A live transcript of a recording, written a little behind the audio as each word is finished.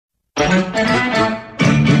Well,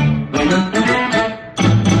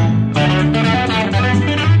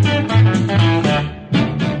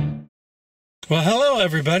 hello,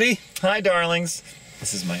 everybody. Hi, darlings.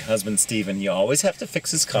 This is my husband, Steven. You always have to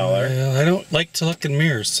fix his collar. I don't like to look in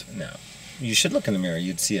mirrors. No. You should look in the mirror.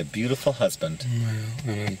 You'd see a beautiful husband.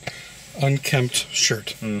 Well, an unkempt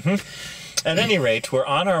shirt. Mm-hmm. At any rate, we're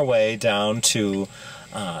on our way down to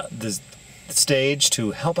the stage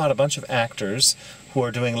to help out a bunch of actors who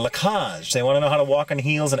are doing lacage. They want to know how to walk in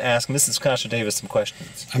heels and ask Mrs. Kasha Davis some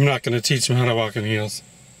questions. I'm not going to teach them how to walk in heels.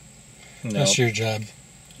 No. That's your job.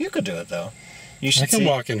 You could do it, though. You should I can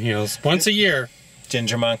walk in heels once a year.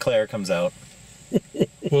 Ginger Montclair comes out.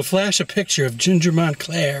 We'll flash a picture of Ginger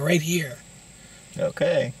Montclair right here.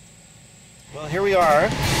 Okay. Well, here we are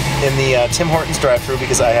in the Tim Hortons drive-thru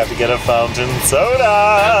because I have to get a fountain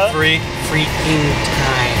soda. Every freaking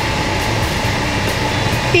time.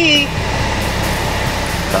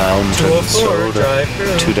 Fountain soda.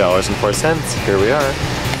 $2.04. Here we are.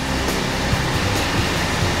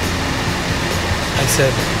 I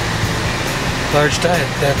said, large diet,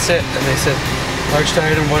 that's it. And they said, large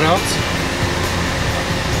diet and what else?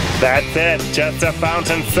 That's it, just a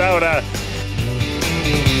fountain soda.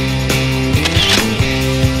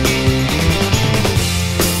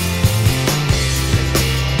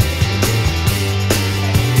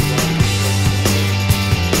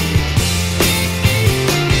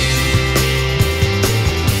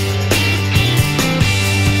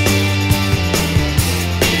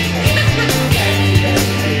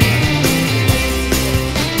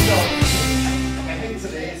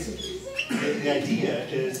 The idea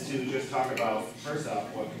is to just talk about, first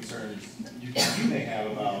off, what concerns you may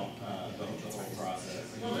have about the whole process.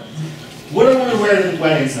 What do women wear to the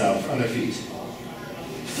weddings now on their feet?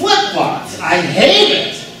 Flip-flops! I hate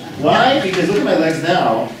it! Why? Because look at my legs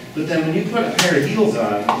now, but then when you put a pair of heels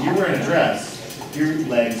on, you're wearing a dress, your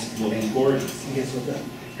legs look gorgeous. And guess what?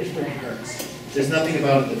 It hurts. There's nothing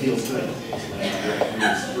about it that feels good.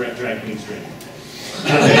 Drag queen's drink.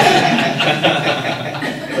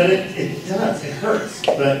 But it does, it hurts.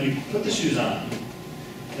 But you put the shoes on,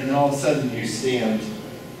 and then all of a sudden you stand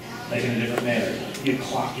like in a different manner. You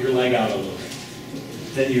clock your leg out a little bit.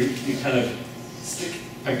 Then you kind of stick,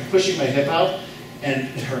 I'm pushing my hip out, and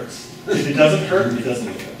it hurts. If it doesn't hurt, it doesn't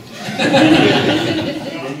look good.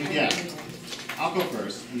 Yeah, I'll go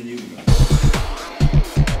first, and then you can go.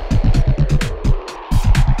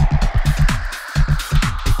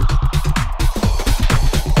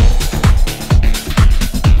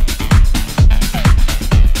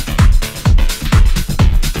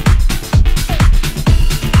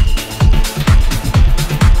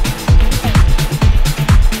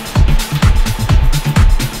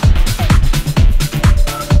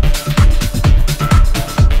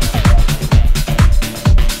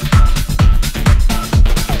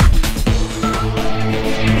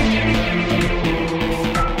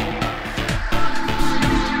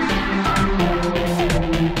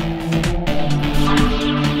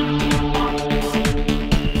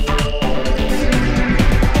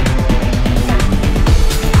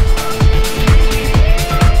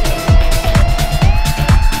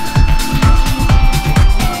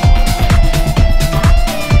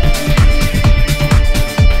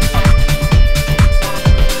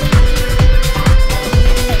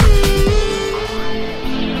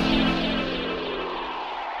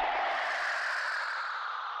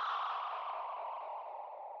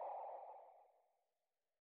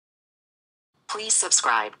 Please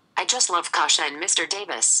subscribe. I just love Kasha and Mr.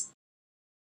 Davis.